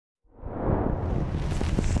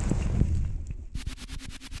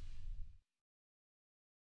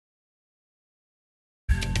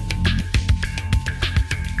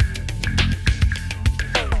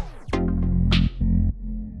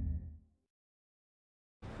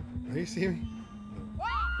Are you seeing me? No.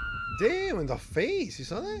 Damn, in the face. You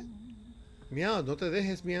saw that? Meow, no te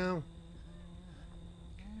dejes, meow.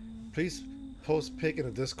 Please post pic in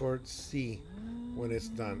the Discord C when it's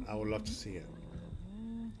done. I would love to see it.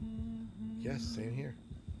 Yes, same here.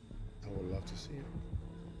 I would love to see it.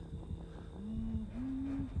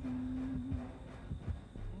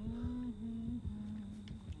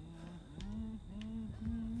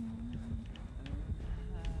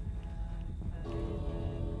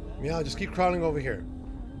 Meow, just keep crawling over here.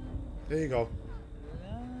 There you go.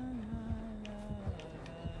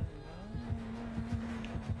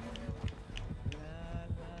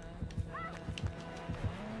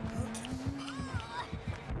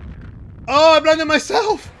 Oh, I blinded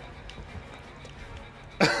myself!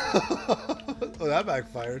 Oh, that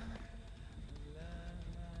backfired.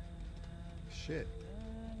 Shit.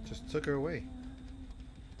 Just took her away.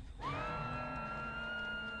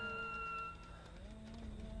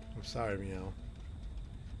 I'm sorry, Meow.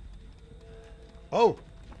 Oh!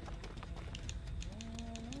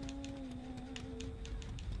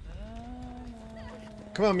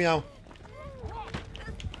 Come on, Meow.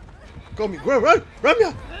 Go, Meow. Run, run! Run,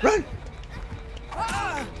 Meow! Run!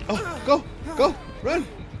 Oh, go! Go! Run!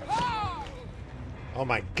 Oh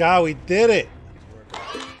my god, we did it!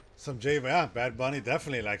 Some yeah, Bad Bunny,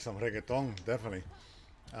 definitely. Like some reggaeton, definitely.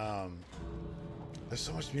 There's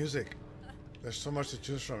so much music. There's so much to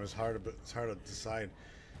choose from. It's hard to decide.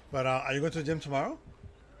 But are you going to the gym tomorrow?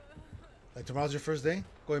 Like tomorrow's your first day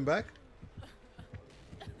going back?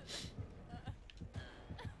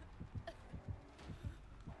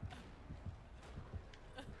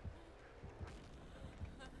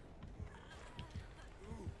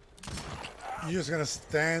 You're just gonna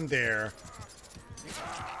stand there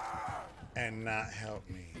and not help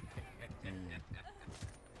me.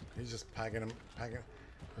 He's just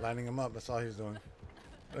lining him up. That's all he's doing.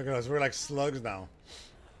 Look at us. We're like slugs now.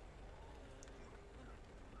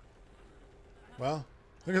 Well,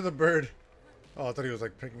 look at the bird. Oh, I thought he was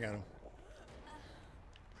like picking at him.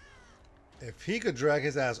 If he could drag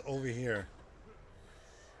his ass over here.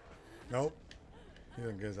 Nope. He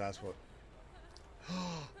doesn't get his ass whooped.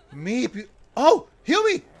 Me. Oh, heal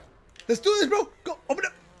me. Let's do this, bro. Go. Open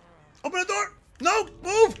it. Open the door. No.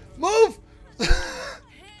 Move. Move.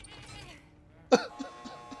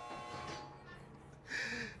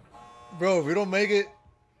 Bro, if we don't make it.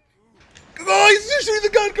 Oh, he's shooting the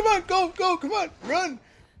gun. Come on. Go. Go. Come on. Run.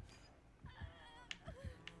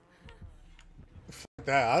 Fuck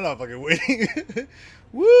that. I'm not fucking waiting.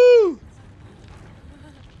 Woo.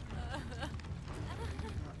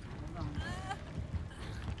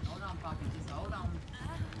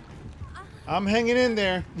 I'm hanging in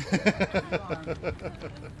there.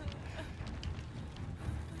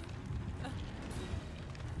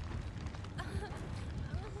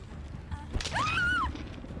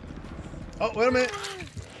 Oh, wait a minute.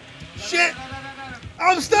 Shit!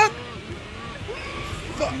 I'm stuck!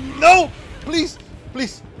 Fuck. No! Please!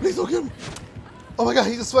 Please! Please don't get me! Oh my god,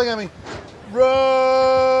 he just swung at me!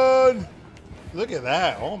 Run! Look at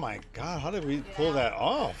that. Oh my god, how did we pull that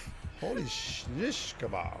off? Holy shish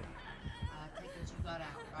kebab. Got out,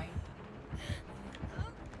 right?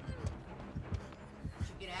 Did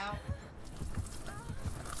you get out?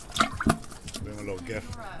 Give him a little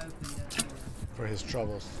gift for his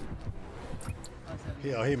troubles.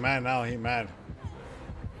 He mad now. He mad.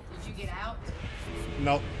 Did you get out?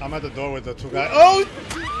 Nope. I'm at the door with the two guys. Oh!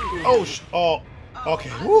 Oh! Oh!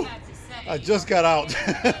 Okay. Woo! I just got out.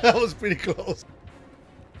 That was pretty close.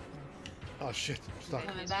 Oh shit! I'm stuck.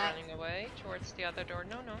 He's running away towards the other door.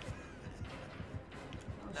 No, no.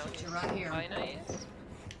 No, You're right here. Fine, nice.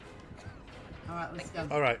 Alright, let's go.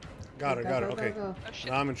 Alright. Got her, got her. Okay. Oh, shit.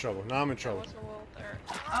 Now I'm in trouble. Now I'm in trouble. There was a wall there.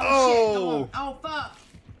 Oh, shit. Oh, fuck.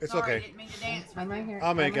 It's Sorry, okay. I didn't mean to dance. I'm right here.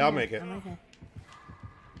 I'll make it. I'll make it. I'm right here.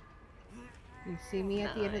 You see me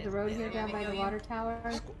at the end of the road here down by the water tower?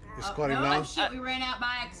 You're squatting no, now? Shit, we ran out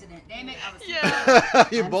by accident. Damn it. I was Yeah.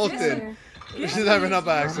 You I'm both still did. here. You should have been up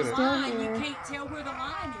by accident. line. You can't tell where the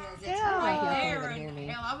line is. It's right there. Hear And me.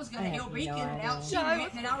 hell, I was going I to have Hill no Beacon and out idea. she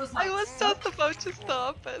went, and I was like, I was not about to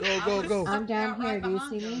stop, but Go, go, go. I'm down right here. Do you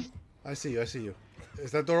behind see me? I see you. I see you.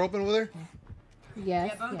 Is that door open over there?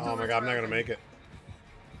 Yes. both yes. Oh my god, I'm not gonna make it.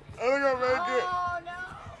 I'm not gonna make it. oh no.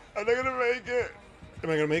 I'm not gonna make it. Am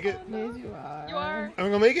I gonna make it? Yes, you are. you are. Am I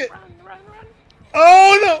gonna make it? Run, run, run.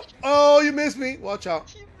 Oh no! Oh, you missed me. Watch out.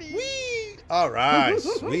 Yippee. Whee! All right,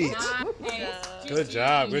 sweet. Nice. Good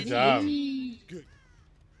job. Good job. Good.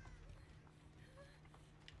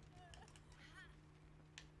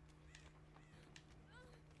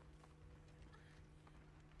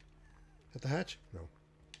 At the hatch? No.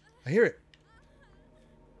 I hear it.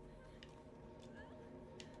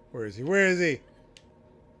 Where is he? Where is he?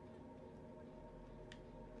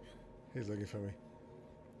 He's looking for me.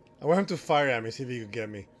 I want him to fire at me, see if he can get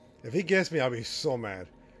me. If he gets me, I'll be so mad.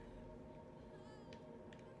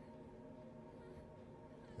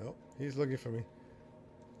 Nope, he's looking for me.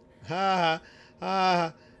 Ha ha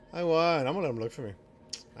ha! I won. I'm gonna let him look for me.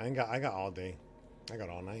 I got all day. I got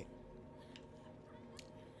all night.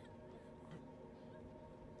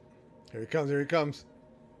 Here he comes. Here he comes.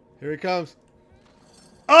 Here he comes.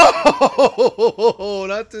 Oh,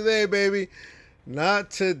 not today, baby.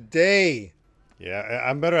 Not today. Yeah,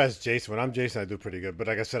 I'm better as Jason. When I'm Jason, I do pretty good. But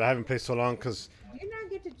like I said, I haven't played so long because... Do you not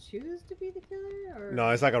get to choose to be the killer? Or... No,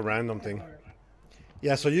 it's like a random thing.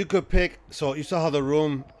 Yeah, so you could pick... So you saw how the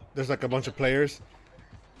room, there's like a bunch of players.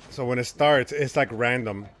 So when it starts, it's like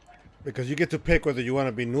random. Because you get to pick whether you want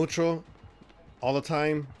to be neutral all the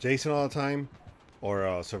time, Jason all the time,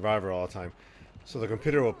 or Survivor all the time. So the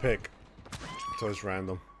computer will pick. So it's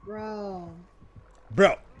random. Bro.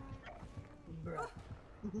 Bro. Bro.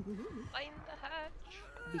 Find the hatch.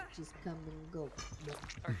 Bitches come and go. No.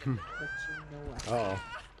 Or But you know what? Uh oh.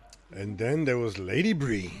 And then there was Lady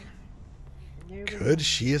Bree. Could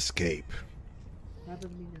she escape?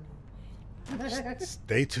 Probably no.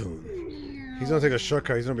 Stay tuned. He's gonna take a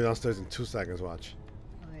shortcut. He's gonna be downstairs in 2 seconds. Watch.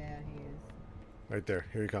 Oh yeah, he is. Right there.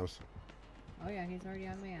 Here he comes. Oh yeah, he's already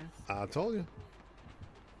on my ass. I told you.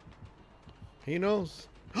 He knows.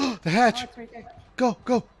 The hatch. Oh, it's right there. Go,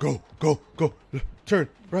 go, go, go, go. Turn.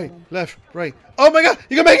 Right, left, right. Oh my god.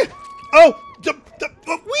 You can make it. Oh.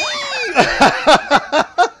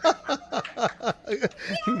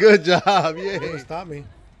 Whee! Good job. Yeah. Stop me.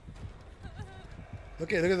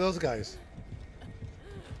 Look at those guys.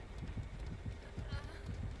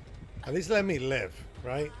 At least let me live,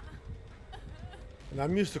 right? And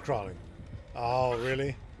I'm used to crawling. Oh,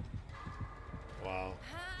 really? Wow.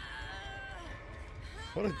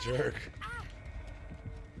 What a jerk.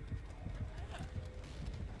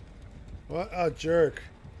 What a jerk.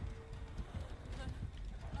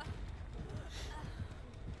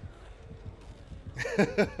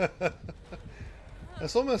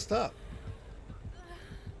 That's so messed up.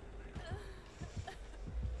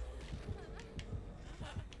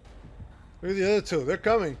 Look at the other two. They're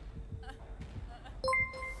coming.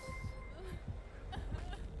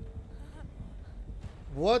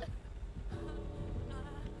 What?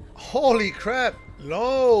 Holy crap.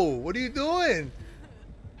 No. What are you doing?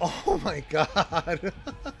 Oh my god.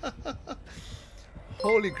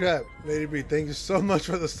 Holy crap. Lady Bree, thank you so much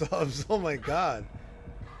for the subs. Oh my god.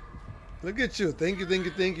 Look at you. Thank you, thank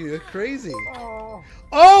you, thank you. You're crazy. Oh!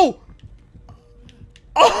 Oh!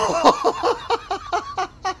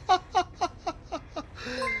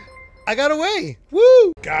 I got away.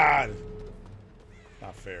 Woo! God.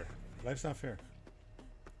 Not fair. Life's not fair.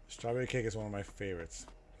 Strawberry cake is one of my favorites.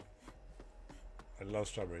 I love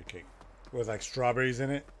strawberry cake. With like strawberries in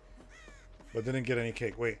it. But didn't get any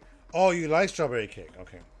cake. Wait. Oh, you like strawberry cake.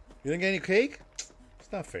 Okay. You didn't get any cake?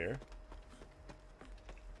 It's not fair.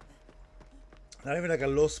 Not even like a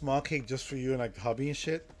little small cake just for you and like hubby and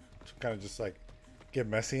shit. To kind of just like get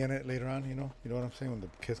messy in it later on, you know? You know what I'm saying? When the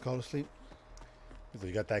kids call to sleep. So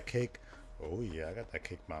you got that cake? Oh yeah, I got that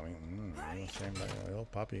cake, mommy. You know what I'm saying? Like, oh,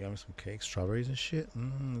 Poppy, you got me some cake, strawberries and shit.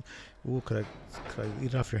 Ooh, could I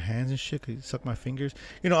eat it off your hands and shit? Could you suck my fingers?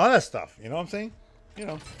 You know, all that stuff. You know what I'm saying? You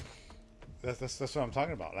know, that's what I'm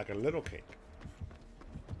talking about. Like a little cake.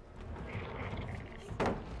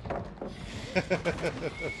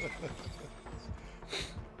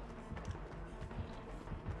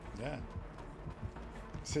 Yeah.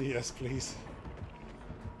 Say yes, please.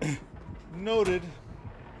 Noted.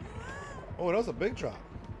 Oh, that was a big drop.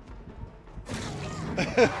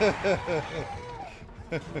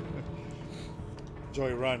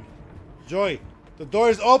 Joy, run. Joy, the door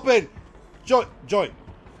is open. Joy,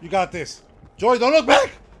 you got this. Joy, don't look back.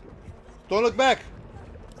 Don't look back.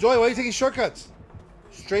 Joy, why are you taking shortcuts?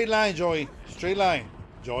 Straight line, Joy. Straight line.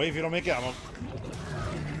 Joy, if you don't make it, I'm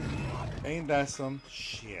Ain't that some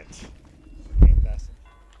shit? Ain't that some...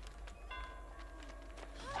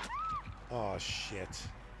 Oh, shit.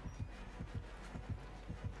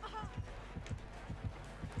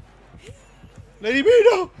 Lady Bree,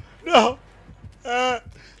 no! No! I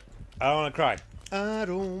don't want to cry. I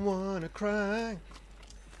don't want to cry.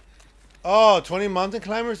 Oh, 20 mountain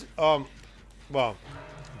climbers? Well,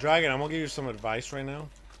 Dragon, I'm going to give you some advice right now.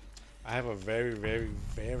 I have a very, very,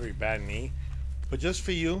 very bad knee. But just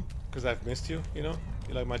for you, because I've missed you, you know?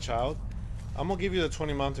 You're like my child. I'm going to give you the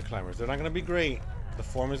 20 mountain climbers. They're not going to be great. The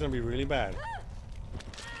form is going to be really bad.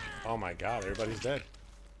 Oh my god, everybody's dead.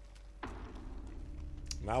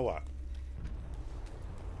 Now what?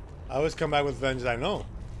 I always come back with vengeance, I know.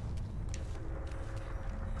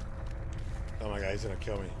 yeah, he's gonna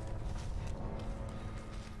kill me.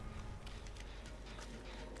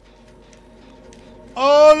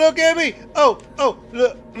 Oh, look at me! Oh,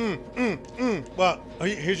 look. Well,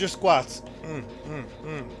 here's your squats.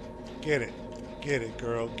 Get it,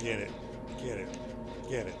 girl. Get it. Get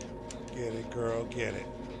it, girl. Get it.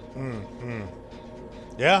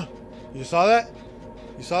 Yeah, you saw that?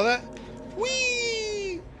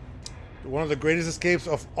 Whee! One of the greatest escapes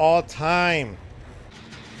of all time.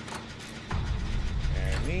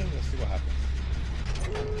 And me, let's see what happens.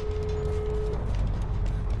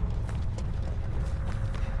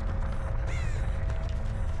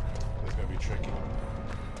 This is gonna be tricky.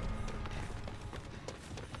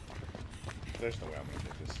 There's no way I'm gonna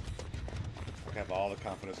get this. I have all the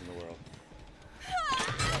confidence in the world.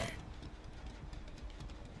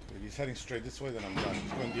 If he's heading straight this way, then I'm done. If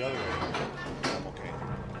he's going the other way, I'm okay.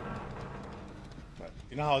 But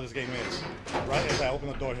you know how this game is. Right as I open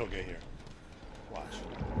the door, he'll get here. Watch.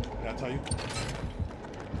 Did I tell you?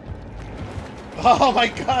 Oh my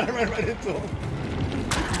god, I ran right into him.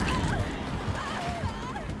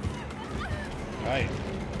 Right.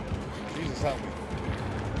 Jesus, help me.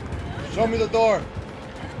 Show me the door.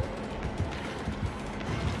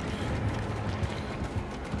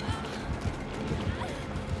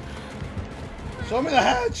 Show me the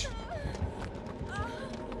hatch.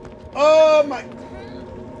 Oh my.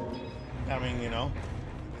 I mean, you know.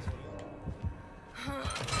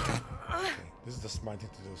 This is the smart thing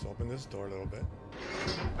to do, is open this door a little bit.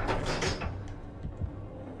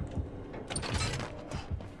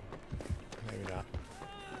 Maybe not.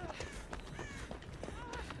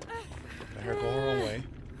 Let her go her own way.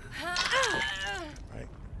 Right,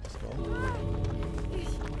 let's go.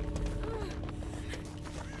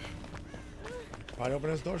 Probably open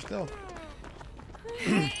this door still.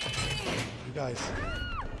 You guys.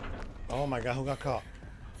 Oh my god, who got caught?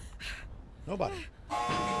 Nobody.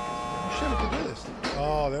 Oh shit, we can do this.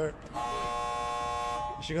 Oh, there.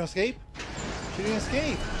 Is she gonna escape? She didn't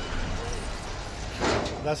escape.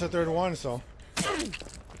 That's her third one, so.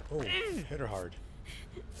 Oh, hit her hard.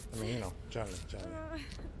 I mean, you know, gently.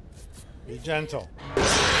 Be gentle.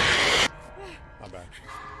 Not bad.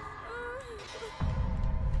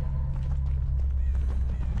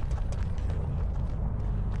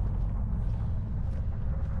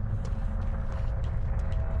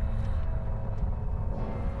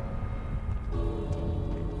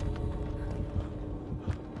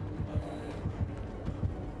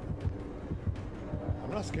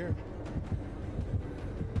 I'm not scared.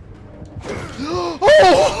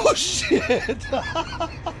 Oh shit!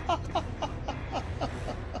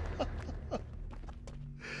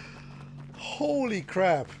 Holy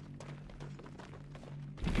crap!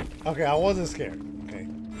 Okay, I wasn't scared. Okay,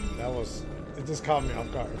 it just caught me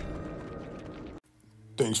off guard.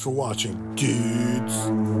 Thanks for watching, dudes.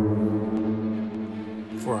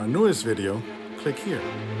 For our newest video, click here.